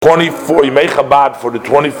24 Yemei Chabad for the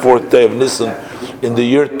 24th day of Nisan in the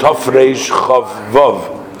year Tov Reish Chav Vav,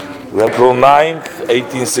 April 9th,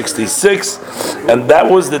 1866, and that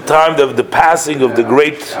was the time of the passing of the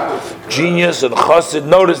great genius and chassid.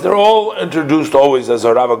 Notice they're all introduced always as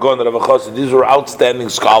a Rav Agon and Rav Chassid. These were outstanding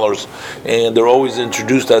scholars, and they're always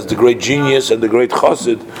introduced as the great genius and the great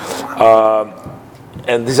chassid.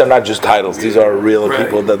 And these are not just titles; these are real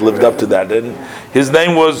people that lived up to that. And his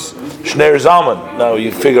name was Shneir Zalman. Now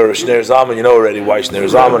you figure Shneir Zalman, you know already why Shneir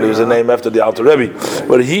Zalman. He was a name after the Alter Rebbe.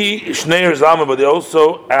 But Shneir Zalman. But they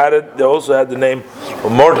also had the name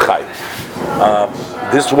of Mordechai.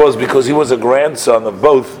 This was because he was a grandson of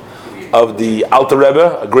both of the Alter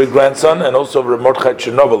Rebbe, a great grandson, and also of Mordechai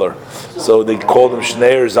Chernobyler. So they called him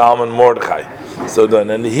Shneir Zalman Mordechai. So then,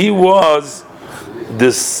 and he was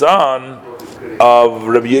the son of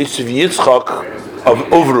Rabbi Yosef Yitzchak of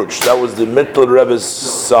Ovruch. That was the Mittler Rebbe's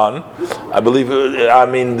son. The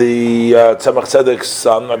Tzemach Tzedek's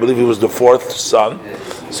son. I believe he was the fourth son.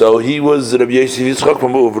 So he was Rabbi Yosef Yitzchak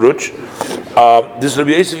from Ovruch. This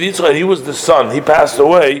Rabbi Yosef Yitzchak, he was the son. He passed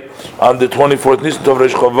away on the 24th Nisan Tov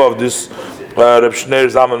Reish Chavav. This Reb Shneir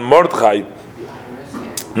Zalman Mordechai.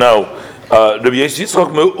 Now, Rabbi Yosef Yitzchak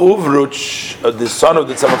from Ovruch, the son of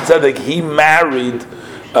the Tzemach Tzedek, he married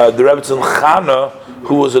the Rebbetzin Chana,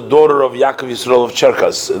 who was a daughter of Yaakov Yisrael of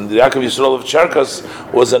Cherkas, and Yaakov Yisrael of Cherkas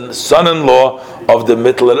was a son-in-law of the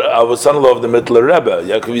Mittler Rebbe.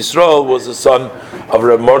 Yaakov Yisrael was the son of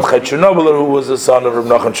Reb Mordechai Chernobyler, who was the son of Reb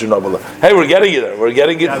Nachman Chernobyler. Hey, we're getting it there. We're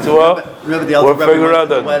getting it to we're figuring out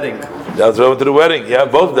the wedding. The Alter Rebbe to the wedding. Yeah,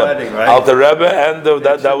 both of them. Wedding, right? Alter Rebbe and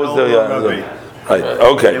that was the. Right.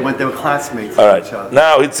 Okay. They were classmates. All right.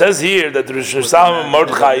 Now it says here that Rosh Hashanah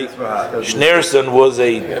Mordechai Schneerson was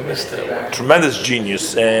a tremendous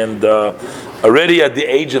genius, and already at the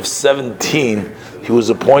age of 17, he was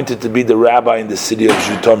appointed to be the rabbi in the city of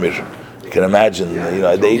Zhitomir. You can imagine,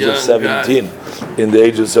 at the age of 17,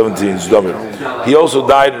 Zhitomir. He also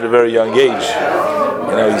died at a very young age.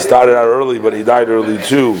 He started out early, but he died early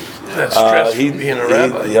too. That's stress being a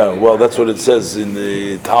rabbi. Well, that's what it says in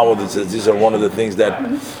the Talmud. It says these are one of the things that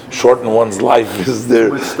shorten one's life is the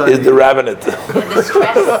rabbinate.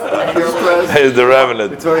 Is the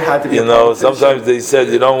rabbinate. It's very hard to be sometimes they said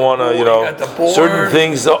you don't want to, certain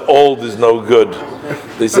things old is no good.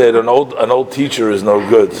 They said an old teacher is no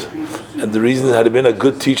good. And the reason had he been a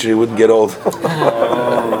good teacher, he wouldn't get old.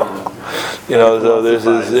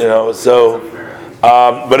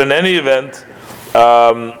 But in any event,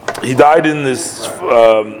 he died in this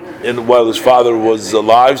while his father was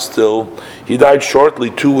alive still. He died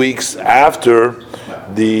shortly, 2 weeks after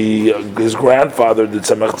his grandfather, the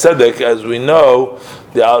Tzemach Tzedek. As we know,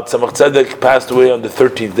 the Tzemach Tzedek passed away on the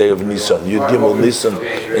 13th day of Nisan, Yud Gimel Nisan,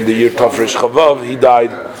 in the year Tov Reish Chavav. He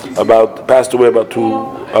passed away about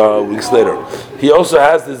 2 weeks later. He also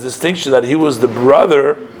has this distinction that he was the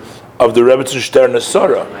brother of the Rebbetzin Shter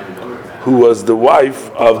Nesora, who was the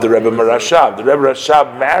wife of the Rebbe Marashab. The Rebbe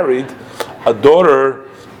Marashab married a daughter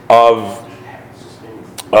of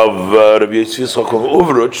Rabbi Yosef Yitzchak of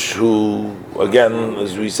Ovruch, who, again,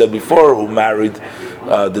 as we said before, who married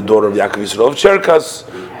the daughter of Yaakov Yisrael of Cherkas,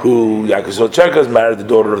 who Yaakov Yisrael of Cherkas married the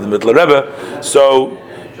daughter of the Mittler Rebbe. So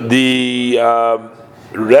the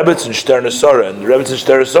Rebbetzin Shter Nesora, and the Rebbetzin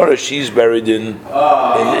Shter Nesora, she's buried in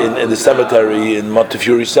the cemetery, in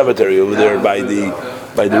Montefiore Cemetery over there by the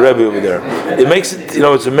Rebbe over there. It makes it,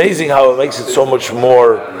 it's amazing how it makes it so much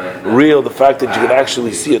more real, the fact that you can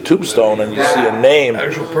actually see a tombstone and you see a name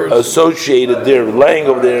associated there, laying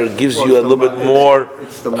over there, gives you a little bit more.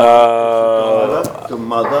 It's the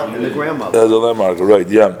mother, and the grandmother. The landmark, right,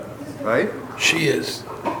 yeah. Right? She is.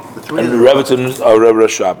 And the Rebbetzin Rebbe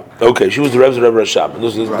Rashab. Okay, she was the Rebbetzin Rebbe Rashab.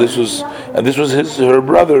 And this was her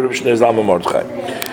brother, Reb Shneir Zalman Mordechai.